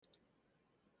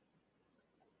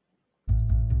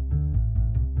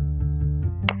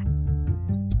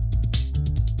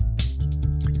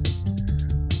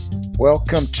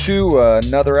Welcome to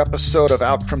another episode of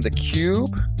Out from the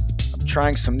Cube. I'm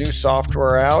trying some new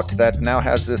software out that now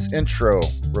has this intro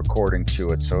recording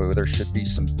to it, so there should be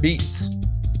some beats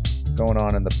going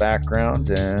on in the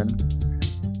background,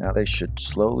 and now they should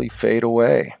slowly fade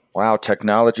away. Wow,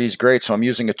 technology is great. So I'm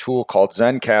using a tool called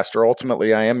Zencastr.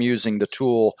 Ultimately, I am using the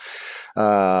tool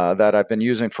that I've been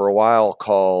using for a while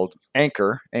called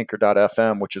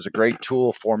Anchor.fm, which is a great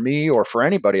tool for me or for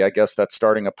anybody, I guess, that's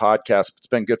starting a podcast. It's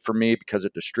been good for me because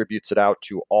it distributes it out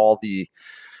to all the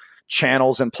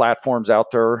channels and platforms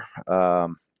out there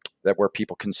that where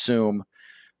people consume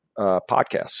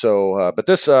podcasts. So, but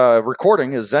this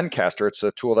recording is Zencastr. It's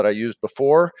a tool that I used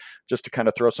before, just to kind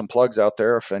of throw some plugs out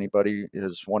there if anybody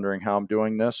is wondering how I'm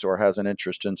doing this or has an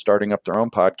interest in starting up their own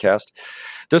podcast.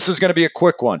 This is going to be a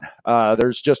quick one.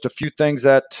 There's just a few things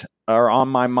that are on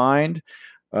my mind.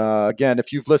 Again,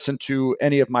 if you've listened to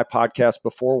any of my podcasts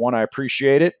before, one, I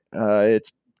appreciate it.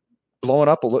 It's blowing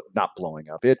up not blowing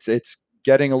up. It's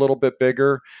getting a little bit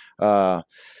bigger.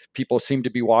 People seem to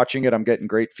be watching it. I'm getting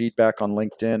great feedback on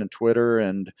LinkedIn and Twitter,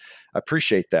 and I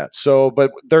appreciate that. So,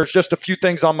 but there's just a few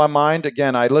things on my mind.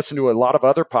 Again, I listen to a lot of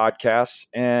other podcasts,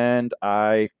 and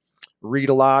I read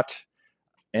a lot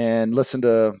and listen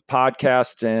to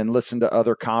podcasts and listen to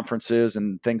other conferences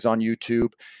and things on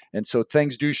YouTube. And so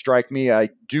things do strike me. I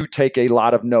do take a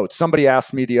lot of notes. Somebody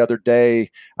asked me the other day,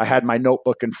 I had my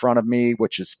notebook in front of me,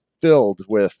 which is filled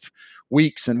with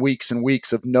weeks and weeks and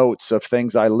weeks of notes of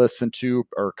things I listen to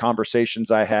or conversations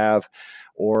I have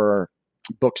or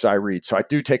books I read. So I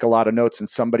do take a lot of notes, and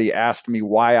somebody asked me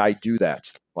why I do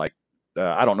that. Like,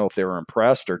 I don't know if they were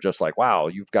impressed or just like, wow,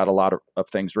 you've got a lot of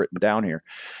things written down here.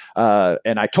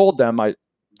 And I told them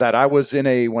that I was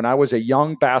when I was a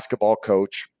young basketball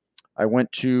coach, I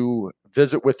went to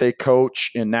visit with a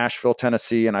coach in Nashville,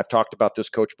 Tennessee. And I've talked about this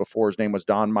coach before. His name was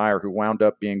Don Meyer, who wound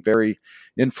up being very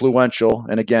influential.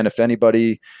 And again, if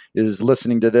anybody is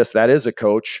listening to this, that is a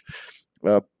coach,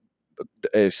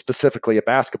 specifically a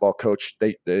basketball coach.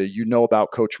 You know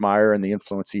about Coach Meyer and the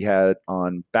influence he had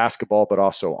on basketball, but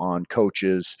also on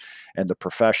coaches and the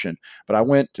profession. But I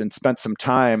went and spent some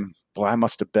time. Well, I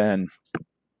must have been,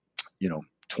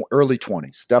 early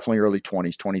 20s, definitely early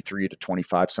 20s, 23 to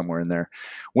 25, somewhere in there.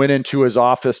 Went into his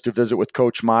office to visit with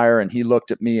Coach Meyer, and he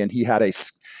looked at me, and he had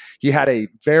a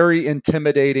very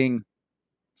intimidating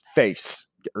face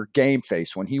or game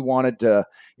face. When he wanted to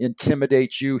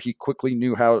intimidate you, he quickly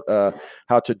knew how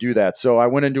to do that. So I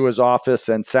went into his office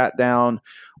and sat down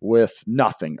with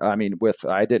nothing. I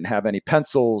didn't have any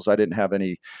pencils. I didn't have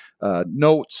any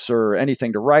notes or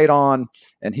anything to write on.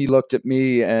 And he looked at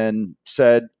me and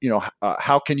said,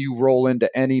 how can you roll into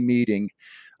any meeting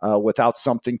without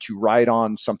something to write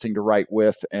on, something to write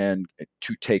with, and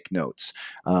to take notes?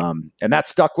 And that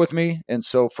stuck with me. And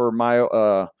so for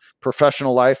my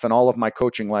professional life and all of my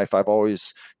coaching life, I've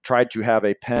always tried to have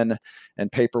a pen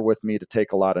and paper with me to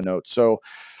take a lot of notes. So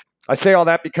I say all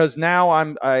that because now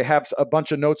I have a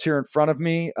bunch of notes here in front of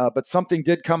me, but something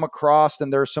did come across,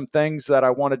 and there's some things that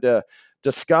I wanted to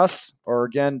discuss or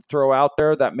again throw out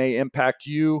there that may impact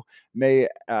you, may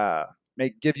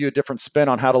give you a different spin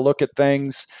on how to look at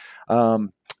things.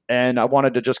 And I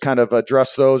wanted to just kind of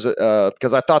address those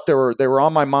because I thought they were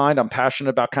on my mind. I'm passionate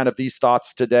about kind of these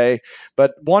thoughts today.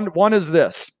 But one is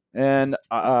this, and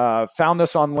found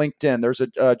this on LinkedIn. There's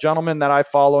a gentleman that I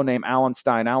follow named Alan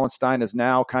Stein. Alan Stein is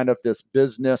now kind of this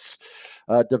business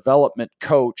development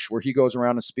coach where he goes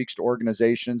around and speaks to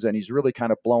organizations, and he's really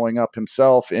kind of blowing up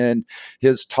himself in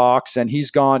his talks. And he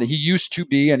used to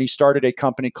be, and he started a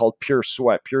company called Pure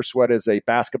Sweat. Pure Sweat is a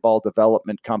basketball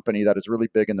development company that is really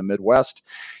big in the Midwest.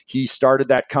 He started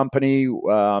that company,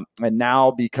 and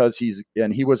now because he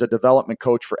was a development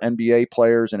coach for NBA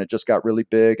players, and it just got really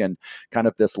big, and kind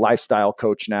of this lifestyle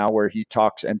coach now where he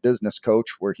talks, and business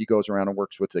coach where he goes around and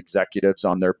works with executives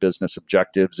on their business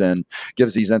objectives and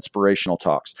gives these inspirational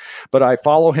talks. But I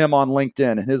follow him on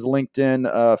LinkedIn, and his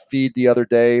LinkedIn feed the other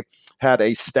day had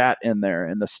a stat in there.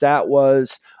 And the stat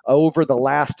was over the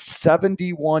last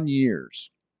 71 years,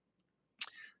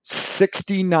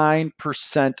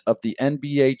 69% of the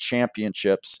NBA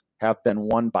championships have been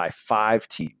won by 5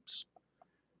 teams.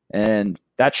 And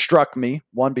that struck me,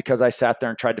 one, because I sat there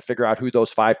and tried to figure out who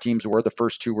those 5 teams were. The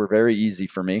first 2 were very easy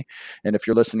for me. And if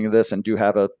you're listening to this and do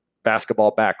have a basketball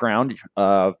background,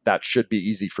 that should be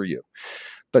easy for you.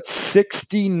 But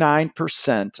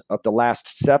 69% of the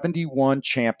last 71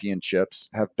 championships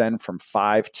have been from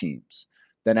 5 teams.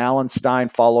 Then Alan Stein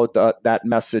followed that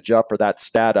message up, or that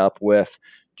stat up, with,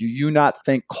 do you not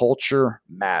think culture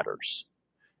matters?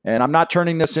 And I'm not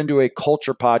turning this into a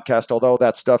culture podcast, although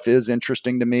that stuff is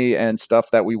interesting to me and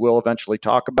stuff that we will eventually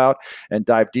talk about and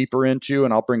dive deeper into.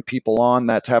 And I'll bring people on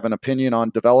that have an opinion on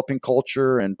developing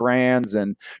culture and brands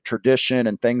and tradition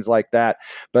and things like that.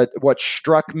 But what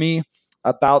struck me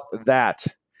about that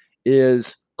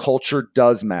is culture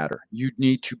does matter. You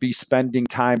need to be spending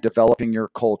time developing your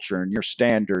culture and your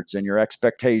standards and your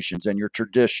expectations and your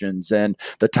traditions and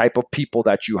the type of people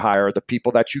that you hire, the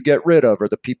people that you get rid of, or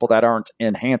the people that aren't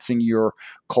enhancing your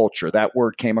culture. That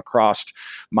word came across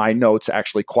my notes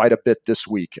actually quite a bit this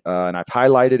week, and I've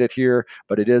highlighted it here,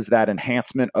 but it is that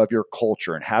enhancement of your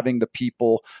culture and having the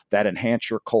people that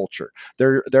enhance your culture.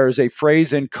 There is a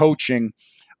phrase in coaching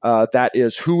that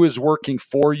is who is working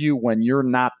for you when you're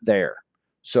not there.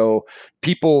 So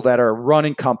people that are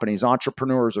running companies,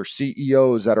 entrepreneurs or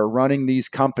CEOs that are running these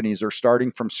companies or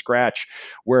starting from scratch,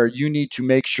 where you need to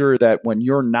make sure that when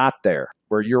you're not there,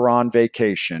 where you're on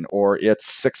vacation or it's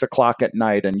 6 o'clock at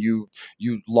night and you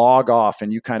log off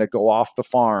and you kind of go off the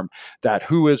farm, that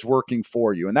who is working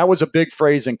for you. And that was a big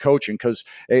phrase in coaching, because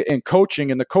in coaching,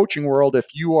 in the coaching world,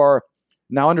 if you are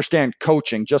now understand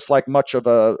coaching, just like much of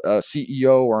a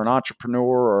CEO or an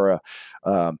entrepreneur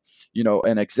or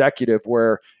an executive,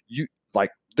 where you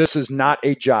like this is not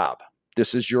a job,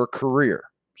 this is your career.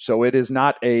 So it is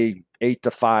not a 8 to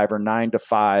 5 or 9 to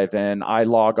 5, and I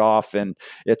log off and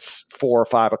it's 4 or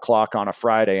 5 o'clock on a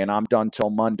Friday and I'm done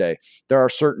till Monday. There are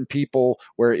certain people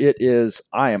where it is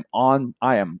I am on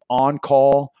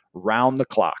call round the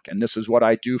clock, and this is what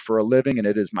I do for a living, and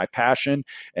it is my passion,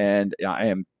 and I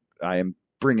am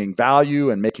bringing value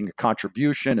and making a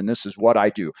contribution, and this is what I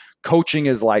do. Coaching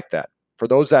is like that. For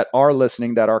those that are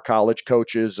listening that are college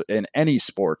coaches in any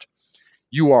sport,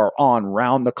 you are on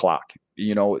round the clock.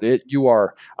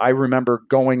 I remember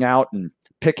going out and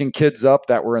picking kids up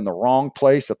that were in the wrong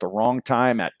place at the wrong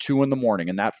time at 2 a.m,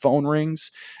 and that phone rings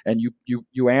and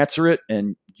you answer it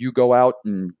and you go out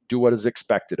and do what is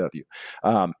expected of you.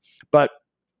 But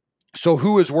so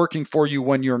who is working for you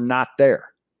when you're not there?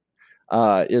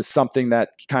 Is something that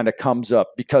kind of comes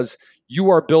up, because you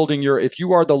are building if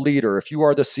you are the leader, if you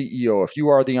are the CEO, if you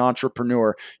are the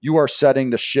entrepreneur, you are setting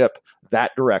the ship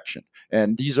that direction.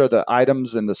 And these are the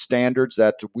items and the standards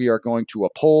that we are going to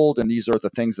uphold. And these are the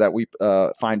things that we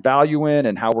find value in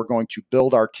and how we're going to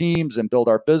build our teams and build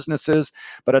our businesses.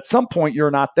 But at some point, you're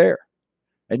not there.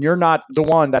 And you're not the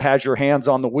one that has your hands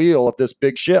on the wheel of this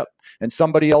big ship, and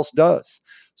somebody else does.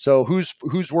 So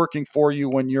who's working for you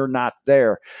when you're not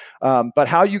there? But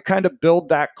how you kind of build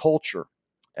that culture,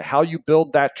 how you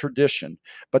build that tradition.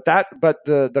 But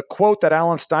the quote that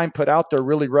Alan Stein put out there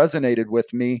really resonated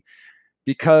with me,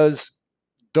 because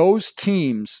those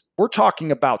teams, we're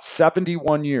talking about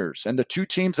 71 years, and the two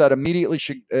teams that immediately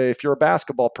should, if you're a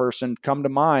basketball person, come to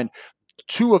mind,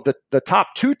 two of the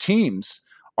top two teams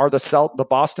are the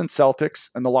Boston Celtics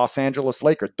and the Los Angeles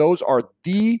Lakers. Those are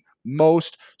the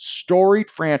most storied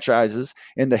franchises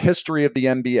in the history of the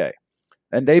NBA,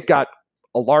 and they've got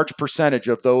a large percentage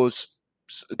of those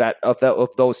of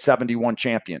those 71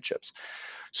 championships.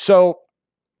 So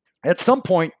at some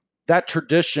point, that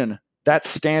tradition, that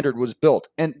standard was built,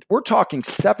 and we're talking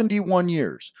 71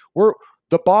 years.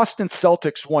 The Boston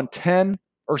Celtics won 10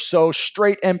 or so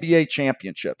straight NBA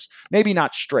championships. Maybe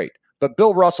not straight, but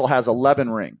Bill Russell has 11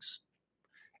 rings.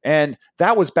 And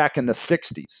that was back in the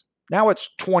 60s. Now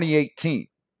it's 2018.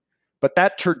 But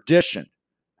that tradition,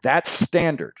 that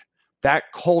standard, that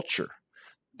culture,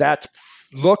 that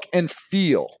look and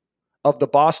feel of the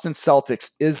Boston Celtics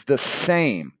is the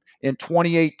same in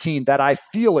 2018 that I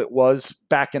feel it was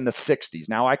back in the 60s.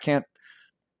 Now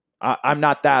I'm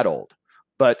not that old,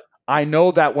 but I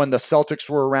know that when the Celtics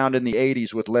were around in the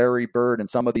 80s with Larry Bird and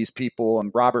some of these people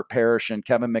and Robert Parrish and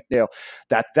Kevin McNeil,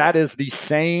 that is the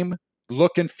same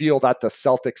look and feel that the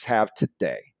Celtics have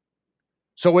today.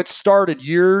 So it started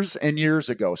years and years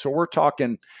ago. So we're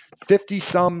talking 60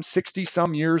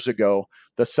 some years ago,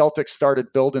 the Celtics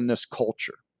started building this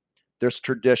culture, this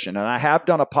tradition. And I have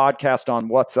done a podcast on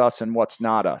what's us and what's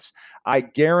not us. I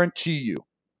guarantee you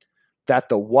that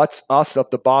the what's us of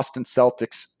the Boston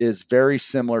Celtics is very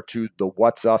similar to the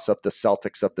what's us of the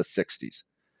Celtics of the 60s.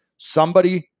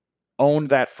 Somebody owned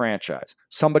that franchise.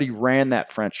 Somebody ran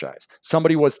that franchise.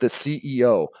 Somebody was the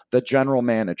CEO, the general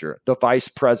manager, the vice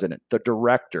president, the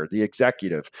director, the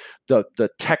executive, the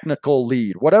technical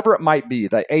lead, whatever it might be,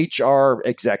 the HR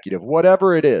executive,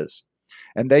 whatever it is.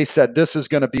 And they said, this is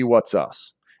going to be what's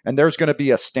us. And there's going to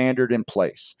be a standard in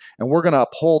place. And we're going to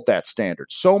uphold that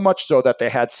standard. So much so that they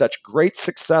had such great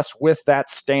success with that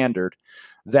standard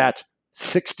that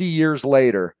 60 years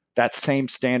later, that same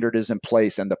standard is in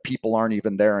place and the people aren't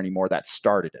even there anymore that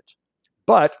started it.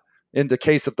 But in the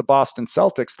case of the Boston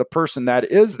Celtics, the person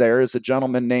that is there is a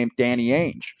gentleman named Danny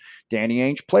Ainge. Danny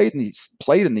Ainge played in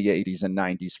the 80s and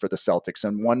 90s for the Celtics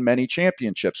and won many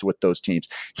championships with those teams.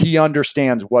 He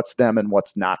understands what's them and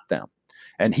what's not them.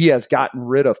 And he has gotten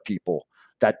rid of people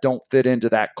that don't fit into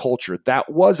that culture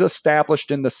that was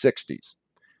established in the 60s.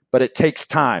 But it takes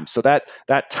time. So that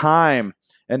time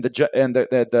and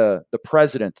the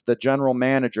president, the general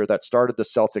manager that started the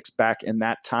Celtics back in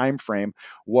that time frame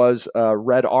was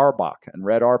Red Auerbach, and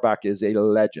Red Auerbach is a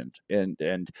legend.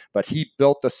 But he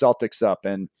built the Celtics up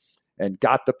and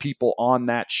got the people on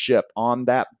that ship, on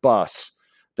that bus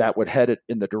that would head it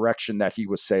in the direction that he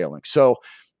was sailing. So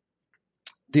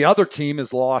the other team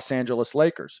is Los Angeles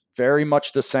Lakers, very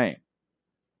much the same.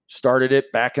 Started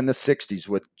it back in the 60s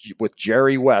with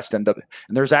Jerry West. And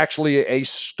there's actually a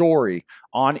story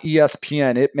on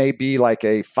ESPN. It may be like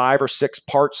a 5 or 6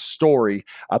 part story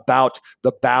about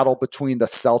the battle between the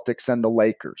Celtics and the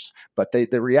Lakers. But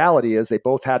the reality is they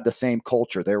both had the same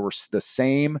culture. They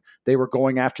were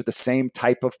going after the same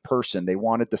type of person. They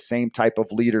wanted the same type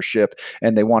of leadership,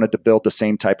 and they wanted to build the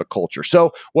same type of culture.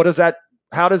 So how does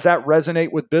that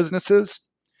resonate with businesses?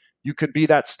 You could be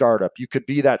that startup, you could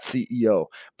be that CEO,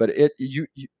 but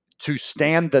to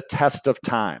stand the test of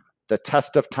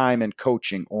time in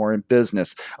coaching or in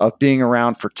business, of being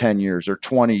around for 10 years or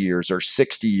 20 years or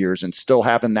 60 years and still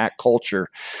having that culture,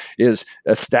 is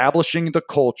establishing the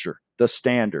culture, the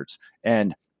standards,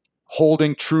 and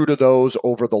holding true to those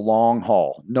over the long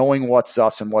haul, knowing what's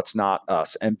us and what's not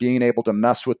us, and being able to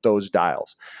mess with those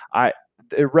dials.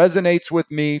 It resonates with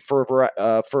me for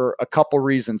a couple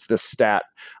reasons. This stat,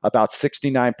 about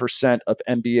 69% of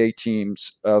NBA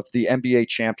teams, of the NBA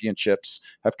championships,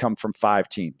 have come from 5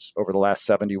 teams over the last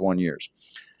 71 years.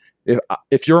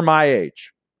 If you're my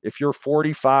age, if you're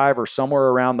 45 or somewhere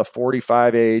around the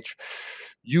 45 age,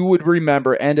 you would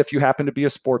remember, and if you happen to be a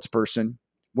sports person,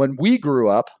 when we grew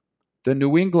up, the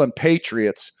New England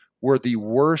Patriots were the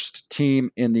worst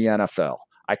team in the NFL.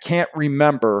 I can't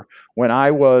remember when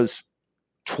I was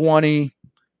 20,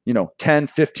 10,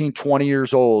 15, 20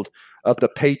 years old, of the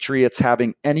Patriots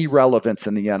having any relevance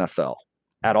in the NFL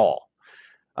at all.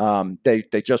 They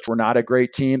just were not a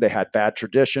great team. They had bad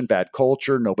tradition, bad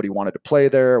culture. Nobody wanted to play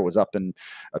there. It was up in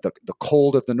the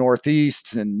cold of the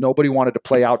Northeast, and nobody wanted to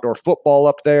play outdoor football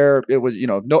up there. It was,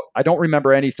 no, I don't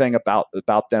remember anything about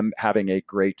them having a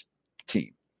great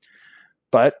team.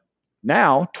 But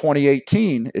now,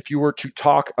 2018, if you were to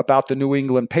talk about the New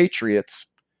England Patriots,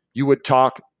 you would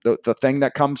talk, the thing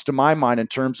that comes to my mind in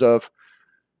terms of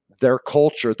their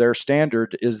culture, their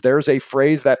standard, is there's a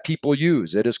phrase that people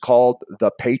use. It is called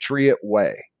the Patriot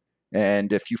Way.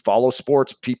 And if you follow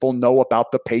sports, people know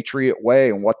about the Patriot Way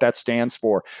and what that stands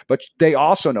for. But they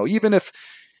also know, even if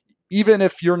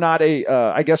you're not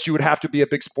I guess you would have to be a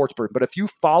big sports person, but if you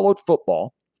followed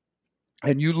football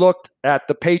and you looked at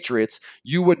the Patriots,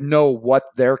 you would know what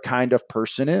their kind of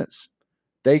person is.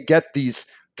 They get these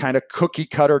kind of cookie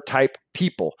cutter type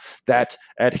people that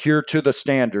adhere to the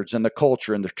standards and the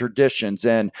culture and the traditions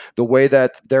and the way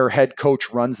that their head coach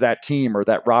runs that team, or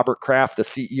that Robert Kraft, the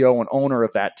CEO and owner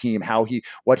of that team,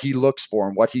 what he looks for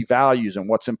and what he values and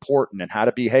what's important and how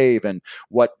to behave and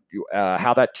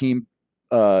how that team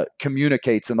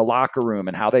communicates in the locker room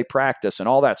and how they practice and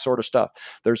all that sort of stuff.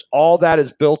 There's all that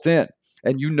is built in,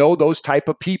 and those type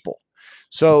of people.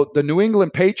 So the New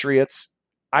England Patriots,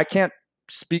 I can't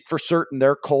speak for certain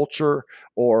their culture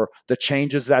or the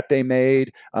changes that they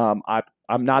made. I'm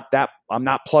not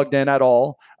plugged in at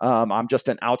all. I'm just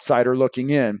an outsider looking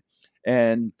in.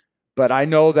 But I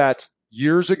know that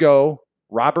years ago,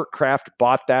 Robert Kraft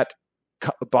bought that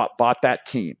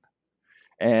team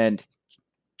and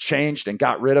changed and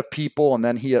got rid of people. And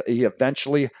then he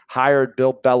eventually hired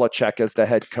Bill Belichick as the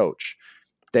head coach.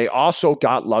 They also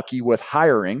got lucky with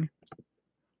hiring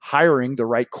the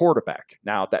right quarterback.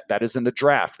 Now that is in the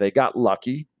draft. They got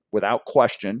lucky without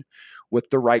question with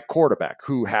the right quarterback,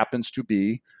 who happens to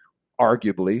be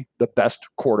arguably the best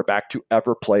quarterback to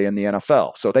ever play in the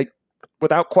NFL. So they,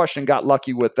 without question, got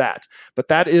lucky with that. But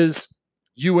that is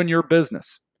you and your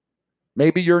business.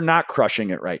 Maybe you're not crushing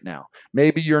it right now.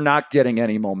 Maybe you're not getting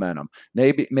any momentum.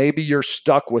 Maybe you're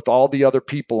stuck with all the other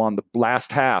people on the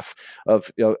last half of,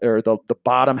 or the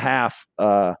bottom half,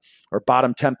 or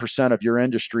bottom 10% of your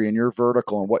industry and your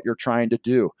vertical and what you're trying to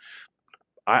do.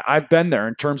 I've been there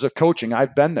in terms of coaching.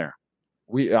 I've been there.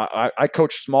 I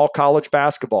coached small college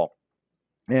basketball.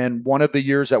 And one of the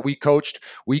years that we coached,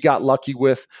 we got lucky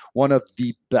with one of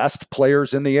the best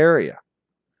players in the area.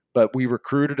 But we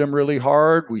recruited him really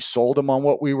hard. We sold him on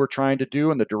what we were trying to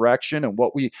do and the direction and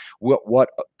what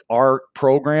our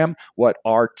program, what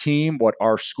our team, what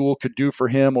our school could do for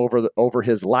him over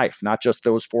his life, not just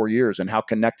those 4 years, and how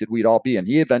connected we'd all be. And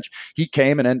he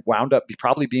came and then wound up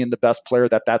probably being the best player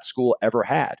that school ever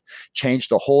had. Changed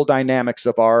the whole dynamics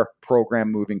of our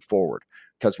program moving forward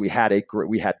because we had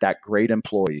that great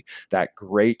employee, that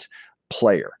great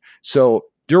player. So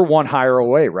you're one hire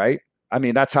away, right? I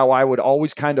mean, that's how I would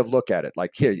always kind of look at it.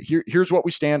 Like, here's what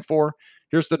we stand for.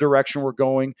 Here's the direction we're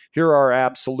going. Here are our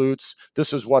absolutes.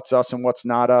 This is what's us and what's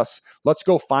not us. Let's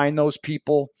go find those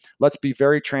people. Let's be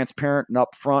very transparent and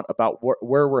upfront about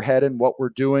where we're heading, what we're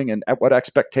doing, and what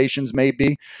expectations may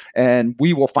be. And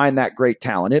we will find that great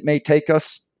talent. It may take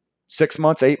us 6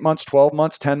 months, 8 months, 12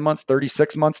 months, 10 months,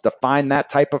 36 months to find that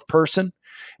type of person.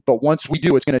 But once we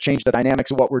do, it's going to change the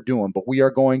dynamics of what we're doing. But we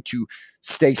are going to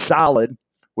stay solid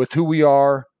with who we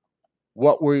are,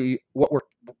 what we're,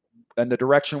 and the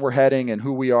direction we're heading, and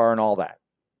who we are, and all that.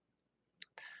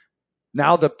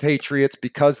 Now the Patriots,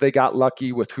 because they got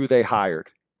lucky with who they hired,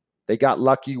 they got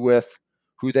lucky with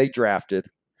who they drafted,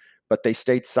 but they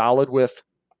stayed solid with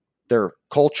their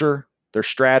culture, their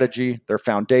strategy, their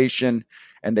foundation,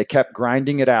 and they kept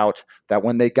grinding it out that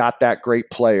when they got that great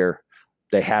player,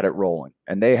 they had it rolling.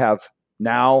 And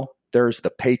now there's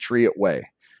the Patriot way.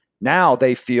 Now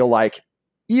they feel like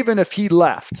even if he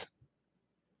left,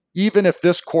 even if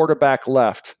this quarterback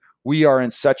left, we are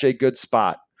in such a good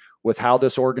spot with how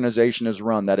this organization is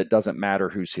run that it doesn't matter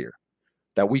who's here,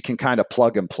 that we can kind of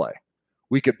plug and play.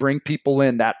 We could bring people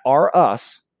in that are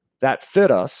us, that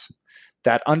fit us,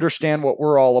 that understand what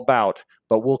we're all about,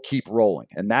 but we'll keep rolling.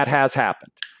 And that has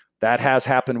happened. That has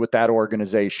happened with that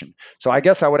organization. So I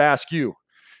guess I would ask you,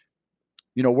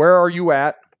 where are you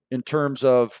at in terms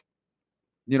of,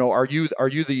 are you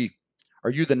the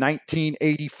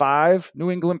 1985 New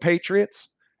England Patriots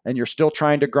and you're still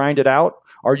trying to grind it out?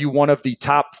 Are you one of the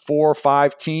top 4 or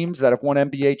 5 teams that have won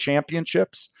NBA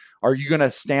championships? Are you going to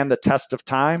stand the test of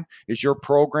time? Is your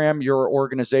program, your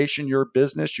organization, your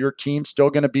business, your team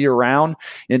still going to be around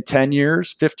in 10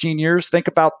 years, 15 years? Think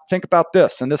about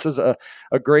this. And this is a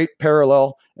great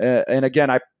parallel. And again,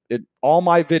 in all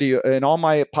my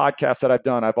podcasts that I've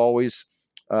done, I've always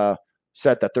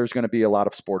said that there's going to be a lot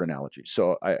of sport analogies.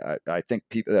 So I think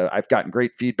I've gotten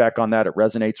great feedback on that. It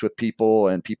resonates with people,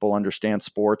 and people understand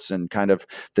sports and kind of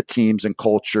the teams and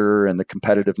culture and the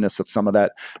competitiveness of some of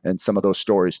that and some of those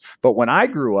stories. But when I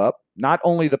grew up, not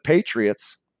only the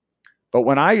Patriots, but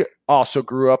when I also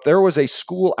grew up, there was a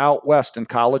school out west in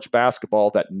college basketball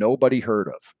that nobody heard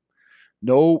of.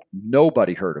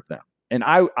 Nobody heard of them. And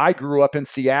I grew up in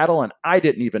Seattle, and I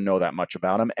didn't even know that much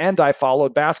about them. And I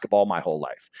followed basketball my whole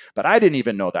life, but I didn't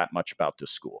even know that much about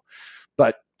this school.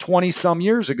 But 20 some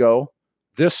years ago,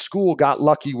 this school got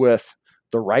lucky with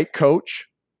the right coach,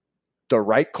 the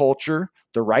right culture,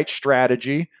 the right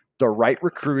strategy, the right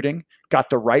recruiting, got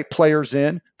the right players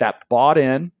in that bought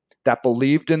in, that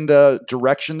believed in the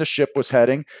direction the ship was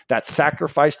heading, that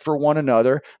sacrificed for one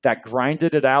another, that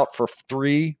grinded it out for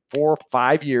 3, 4,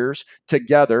 5 years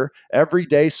together, every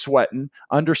day sweating,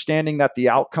 understanding that the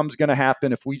outcome's going to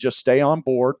happen if we just stay on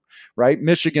board, right?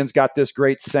 Michigan's got this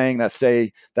great saying that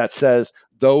says,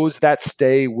 those that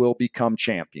stay will become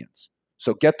champions.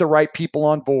 So get the right people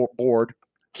on board,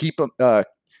 keep them,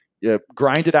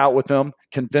 grind it out with them,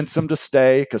 convince them to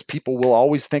stay, because people will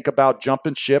always think about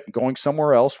jumping ship, going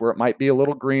somewhere else where it might be a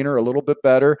little greener, a little bit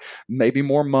better, maybe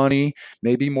more money,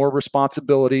 maybe more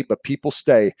responsibility, but people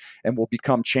stay and will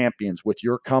become champions with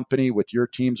your company, with your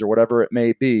teams, or whatever it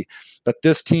may be. But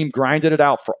this team grinded it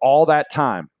out for all that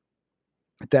time.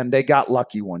 Then they got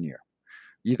lucky one year.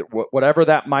 Either whatever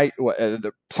that might, there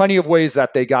are plenty of ways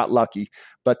that they got lucky,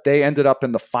 but they ended up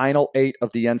in the final 8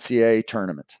 of the NCAA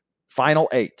tournament. Final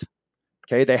 8.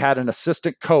 Okay, they had an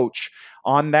assistant coach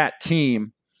on that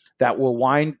team that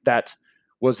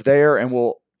was there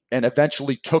and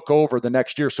eventually took over the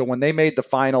next year. So when they made the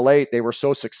final 8, they were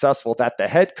so successful that the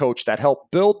head coach that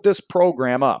helped build this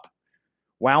program up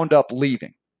wound up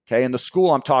leaving. Okay, and the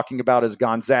school I'm talking about is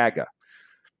Gonzaga.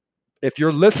 If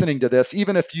you're listening to this,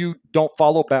 even if you don't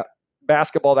follow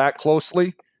basketball that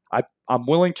closely, I'm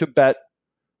willing to bet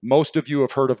most of you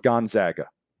have heard of Gonzaga.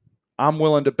 I'm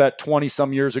willing to bet 20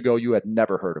 some years ago you had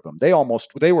never heard of them. They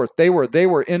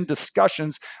were in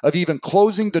discussions of even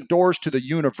closing the doors to the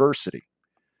university,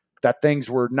 that things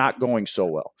were not going so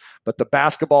well. But the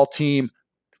basketball team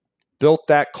built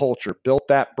that culture, built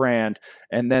that brand,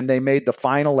 and then they made the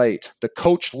final 8. The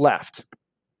coach left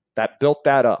that built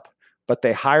that up, but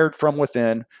they hired from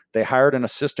within. They hired an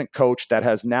assistant coach that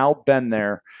has now been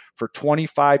there for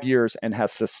 25 years and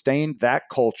has sustained that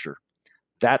culture,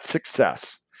 that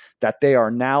success, that they are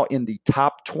now in the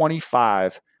top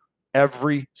 25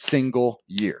 every single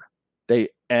year.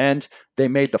 They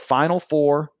made the Final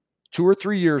Four 2 or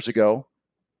 3 years ago.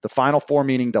 The Final Four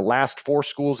meaning the last 4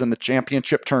 schools in the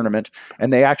championship tournament,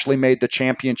 and they actually made the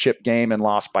championship game and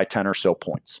lost by 10 or so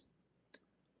points.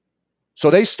 So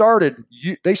they started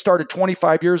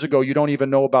 25 years ago. You don't even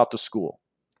know about the school.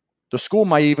 The school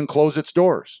might even close its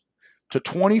doors. To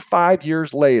 25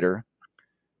 years later,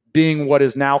 being what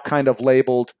is now kind of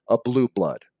labeled a blue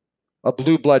blood. A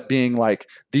blue blood being like,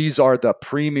 these are the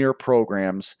premier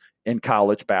programs in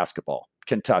college basketball.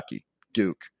 Kentucky,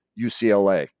 Duke,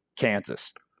 UCLA,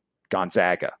 Kansas,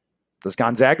 Gonzaga. Does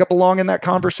Gonzaga belong in that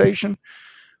conversation?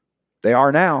 They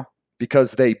are now,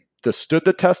 because they stood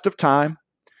the test of time.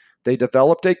 They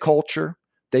developed a culture.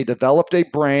 They developed a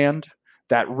brand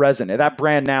that resonated. That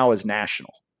brand now is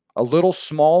national. A little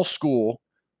small school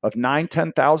of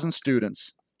 10,000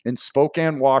 students in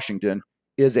Spokane, Washington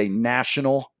is a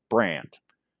national brand.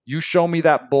 You show me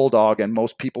that Bulldog, and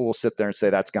most people will sit there and say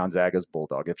that's Gonzaga's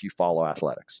Bulldog if you follow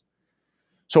athletics.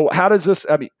 So how does this,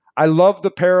 I love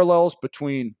the parallels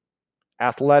between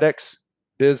athletics,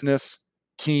 business,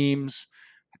 teams,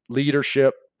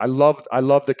 leadership. I love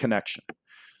the connection.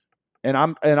 And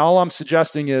all I'm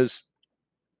suggesting is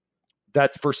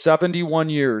that for 71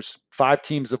 years, 5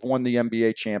 teams have won the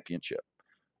NBA championship.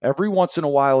 Every once in a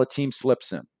while, a team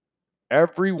slips in.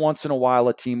 Every once in a while,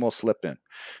 a team will slip in.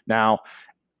 Now,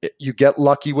 you get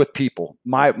lucky with people.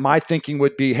 My thinking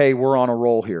would be, hey, we're on a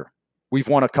roll here. We've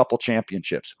won a couple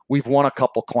championships. We've won a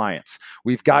couple clients.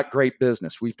 We've got great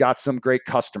business. We've got some great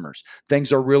customers.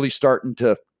 Things are really starting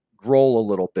to roll a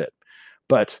little bit.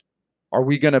 But are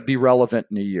we going to be relevant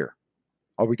in a year?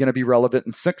 Are we going to be relevant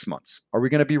in 6 months? Are we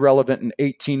going to be relevant in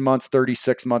 18 months,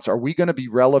 36 months? Are we going to be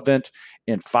relevant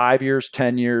in 5 years,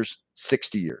 10 years,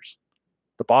 60 years?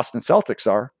 The Boston Celtics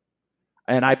are.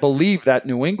 And I believe that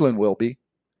New England will be.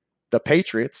 The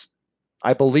Patriots.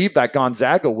 I believe that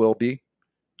Gonzaga will be.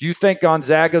 Do you think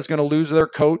Gonzaga is going to lose their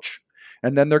coach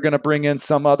and then they're going to bring in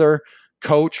some other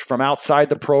coach from outside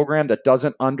the program that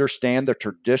doesn't understand the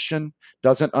tradition,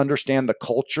 doesn't understand the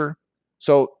culture?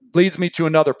 So leads me to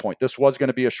another point. This was going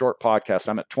to be a short podcast.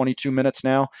 I'm at 22 minutes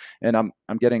now, and I'm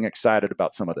getting excited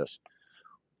about some of this.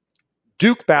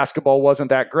 Duke basketball wasn't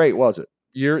that great, was it?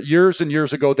 Years and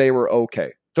years ago, they were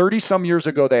okay. 30-some years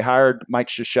ago, they hired Mike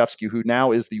Krzyzewski, who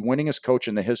now is the winningest coach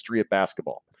in the history of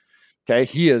basketball. Okay,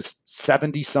 he is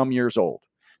 70-some years old,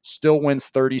 still wins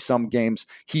 30-some games.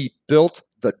 He built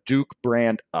the Duke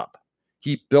brand up.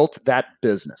 He built that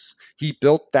business. He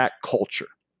built that culture.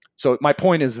 So my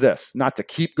point is this, not to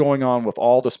keep going on with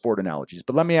all the sport analogies,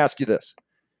 but let me ask you this.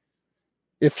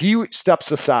 If he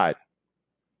steps aside,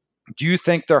 do you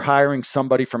think they're hiring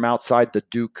somebody from outside the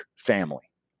Duke family?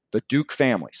 The Duke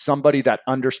family, somebody that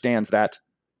understands that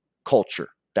culture,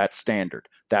 that standard,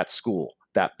 that school,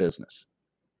 that business.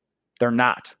 They're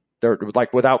not. They're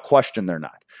like, without question, they're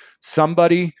not.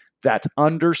 Somebody that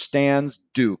understands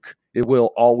Duke, it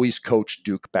will always coach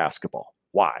Duke basketball.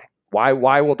 Why?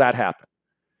 Why will that happen?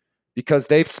 Because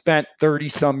they've spent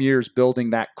 30-some years building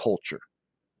that culture,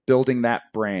 building that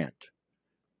brand,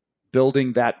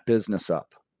 building that business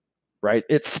up, right?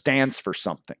 It stands for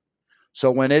something.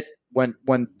 So when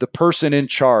the person in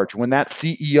charge, when that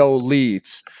CEO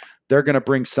leaves, they're going to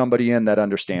bring somebody in that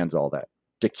understands all that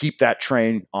to keep that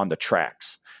train on the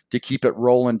tracks, to keep it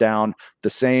rolling down the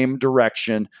same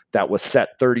direction that was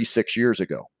set 36 years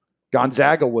ago.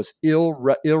 Gonzaga was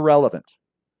irrelevant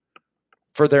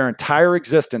for their entire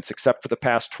existence except for the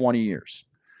past 20 years.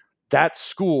 That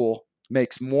school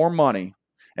makes more money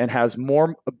and has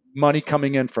more money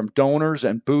coming in from donors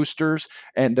and boosters,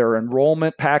 and their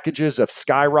enrollment packages have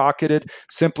skyrocketed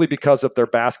simply because of their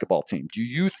basketball team. Do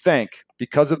you think,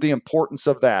 because of the importance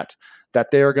of that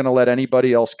they are going to let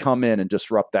anybody else come in and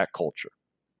disrupt that culture?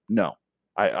 No,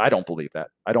 I don't believe that.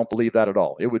 I don't believe that at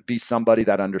all. It would be somebody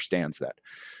that understands that.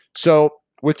 So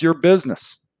with your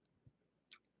business,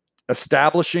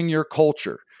 establishing your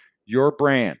culture, your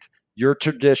brand, your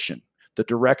tradition, the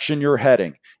direction you're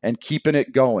heading, and keeping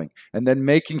it going, and then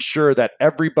making sure that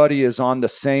everybody is on the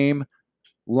same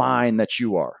line that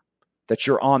you are, that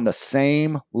you're on the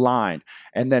same line,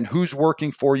 and then who's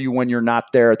working for you when you're not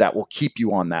there that will keep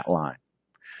you on that line.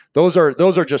 Those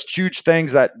are just huge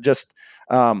things that just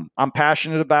I'm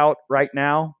passionate about right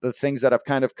now, the things that have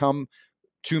kind of come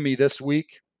to me this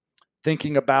week,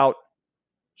 thinking about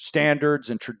standards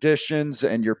and traditions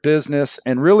and your business.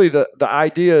 And really the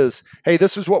idea is, hey,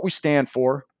 this is what we stand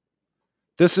for.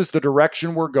 This is the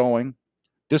direction we're going.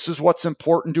 This is what's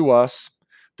important to us.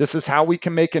 This is how we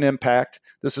can make an impact.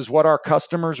 This is what our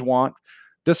customers want.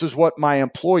 This is what my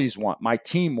employees want, my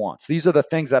team wants. These are the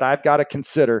things that I've got to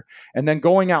consider. And then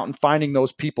going out and finding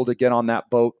those people to get on that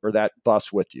boat or that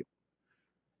bus with you.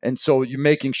 And so you're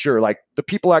making sure, like the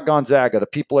people at Gonzaga, the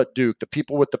people at Duke, the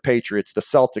people with the Patriots, the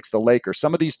Celtics, the Lakers,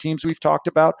 some of these teams we've talked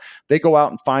about, they go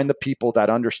out and find the people that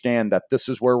understand that this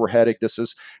is where we're heading, this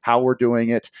is how we're doing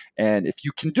it. And if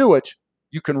you can do it,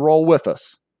 you can roll with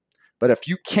us. But if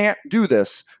you can't do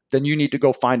this, then you need to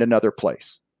go find another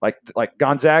place. Like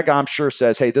Gonzaga, I'm sure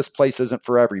says, hey, this place isn't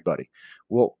for everybody.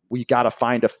 Well, we got to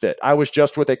find a fit. I was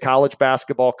just with a college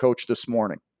basketball coach this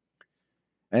morning,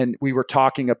 and we were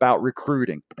talking about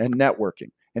recruiting and networking.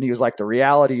 And he was like, the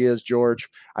reality is, George,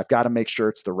 I've got to make sure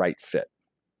it's the right fit.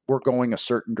 We're going a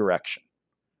certain direction.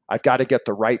 I've got to get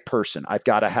the right person. I've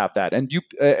got to have that. And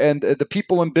the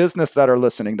people in business that are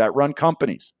listening that run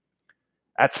companies,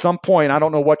 at some point, I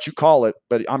don't know what you call it,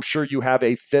 but I'm sure you have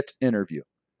a fit interview.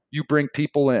 You bring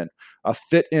people in, a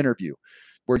fit interview,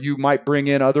 where you might bring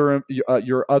in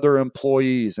your other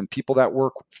employees and people that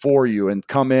work for you, and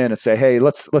come in and say, hey,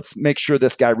 let's make sure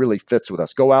this guy really fits with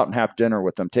us. Go out and have dinner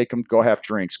with them. Take them, go have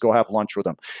drinks, go have lunch with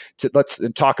them. Let's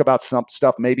talk about some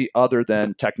stuff maybe other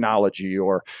than technology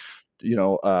or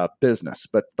business,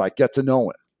 but like get to know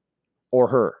him or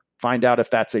her. Find out if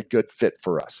that's a good fit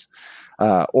for us,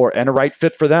 and a right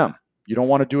fit for them. You don't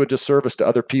want to do a disservice to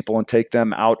other people and take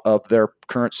them out of their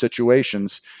current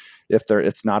situations if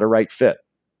it's not a right fit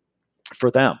for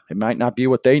them. It might not be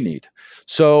what they need.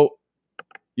 So,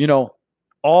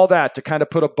 all that to kind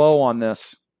of put a bow on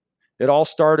this. It all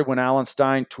started when Alan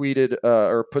Stein tweeted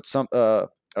or put a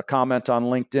comment on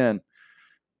LinkedIn.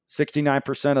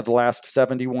 69% of the last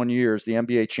 71 years, the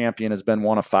NBA champion has been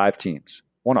one of five teams.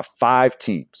 One of five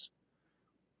teams.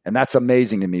 And that's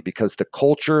amazing to me, because the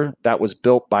culture that was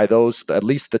built by those, at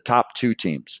least the top two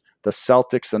teams, the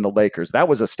Celtics and the Lakers, that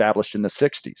was established in the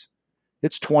 60s.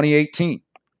 It's 2018.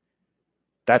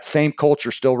 That same culture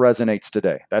still resonates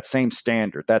today. That same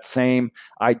standard, that same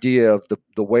idea of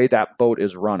the way that boat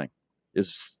is running.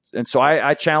 And so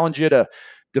I challenge you to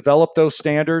develop those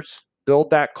standards, build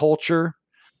that culture,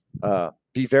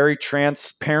 be very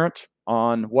transparent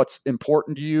on what's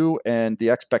important to you and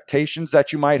the expectations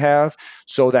that you might have,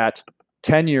 so that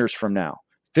 10 years from now,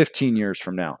 15 years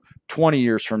from now, 20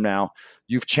 years from now,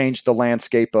 you've changed the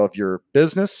landscape of your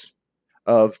business,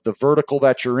 of the vertical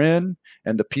that you're in,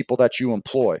 and the people that you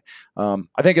employ. I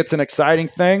think it's an exciting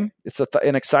thing. It's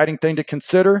an exciting thing to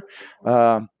consider.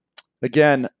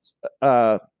 Again,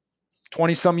 20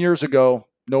 some years ago,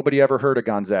 nobody ever heard of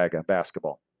Gonzaga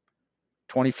basketball.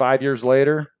 25 years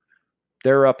later,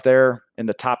 they're up there in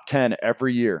the top 10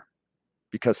 every year,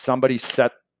 because somebody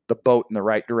set the boat in the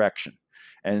right direction.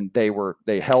 And they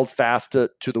held fast to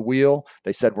the wheel.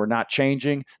 They said, we're not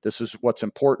changing. This is what's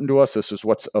important to us. This is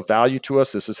what's of value to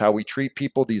us. This is how we treat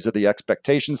people. These are the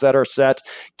expectations that are set.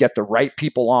 Get the right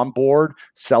people on board,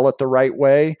 sell it the right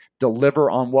way, deliver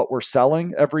on what we're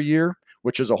selling every year,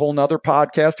 which is a whole nother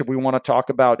podcast. If we want to talk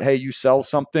about, hey, you sell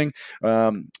something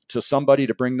to somebody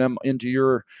to bring them into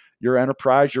your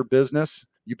enterprise, your business,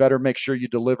 you better make sure you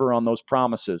deliver on those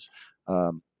promises.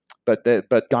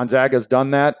 But Gonzaga's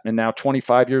done that, and now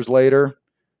 25 years later,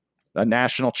 a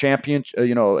national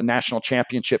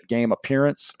championship game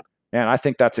appearance. Man, I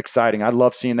think that's exciting. I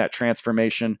love seeing that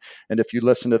transformation. And if you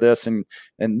listen to this and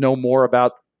know more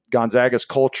about Gonzaga's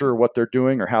culture, what they're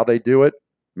doing or how they do it,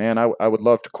 man, I would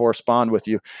love to correspond with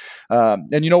you.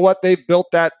 And you know what? They've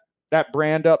built that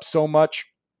brand up so much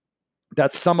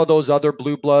that some of those other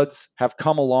blue bloods have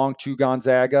come along to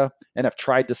Gonzaga and have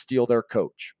tried to steal their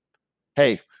coach.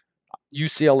 Hey,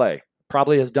 UCLA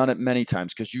probably has done it many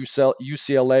times, because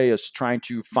UCLA is trying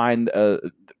to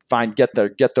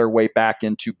get their way back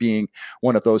into being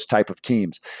one of those type of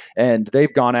teams, and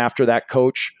they've gone after that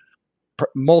coach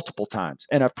multiple times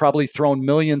and have probably thrown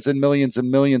millions and millions and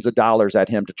millions of dollars at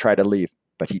him to try to leave,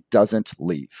 but he doesn't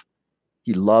leave.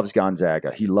 He loves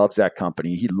Gonzaga. He loves that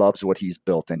company. He loves what he's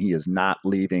built, and he is not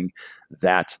leaving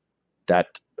that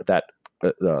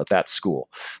school.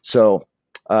 So.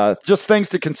 Just things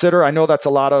to consider. I know that's a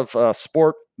lot of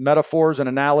sport metaphors and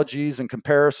analogies and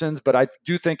comparisons, but I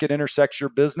do think it intersects your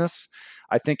business.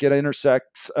 I think it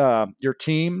intersects your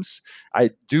teams. I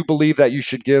do believe that you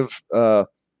should think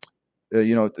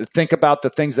about the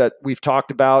things that we've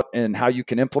talked about and how you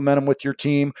can implement them with your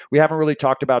team. We haven't really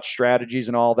talked about strategies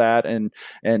and all that and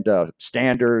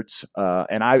standards.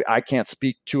 And I can't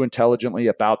speak too intelligently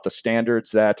about the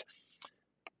standards that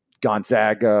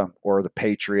Gonzaga or the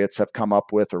Patriots have come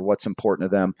up with, or what's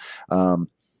important to them,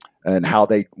 and how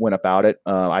they went about it.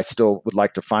 I still would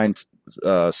like to find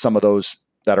some of those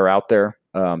that are out there,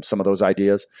 some of those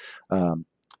ideas.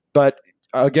 But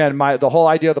again, the whole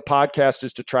idea of the podcast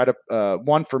is to try to,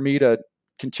 one, for me to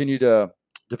continue to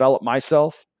develop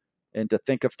myself and to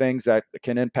think of things that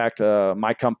can impact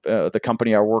the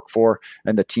company I work for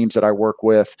and the teams that I work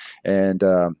with,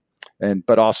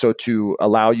 but also to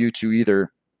allow you to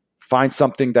either find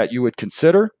something that you would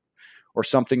consider or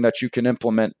something that you can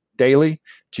implement daily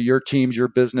to your teams, your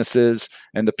businesses,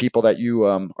 and the people that you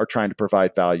are trying to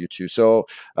provide value to. So,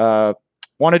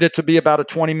 wanted it to be about a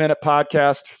 20-minute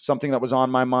podcast, something that was on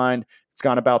my mind. It's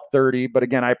gone about 30. But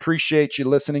again, I appreciate you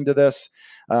listening to this.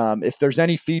 If there's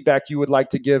any feedback you would like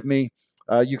to give me,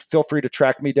 you feel free to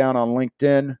track me down on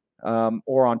LinkedIn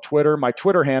or on Twitter. My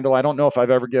Twitter handle, I don't know if I've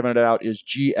ever given it out, is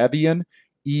GEVJEN,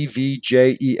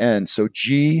 EVJEN. So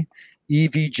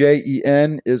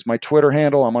GEVJEN is my Twitter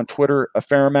handle. I'm on Twitter a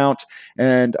fair amount,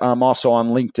 and I'm also on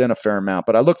LinkedIn a fair amount.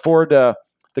 But I look forward to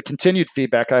the continued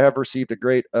feedback. I have received a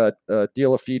great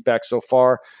deal of feedback so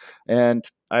far, and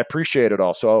I appreciate it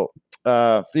all. So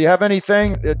if you have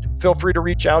anything, feel free to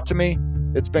reach out to me.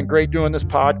 It's been great doing this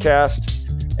podcast,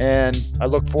 and I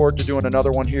look forward to doing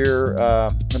another one here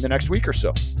in the next week or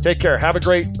so. Take care. Have a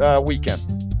great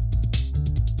weekend.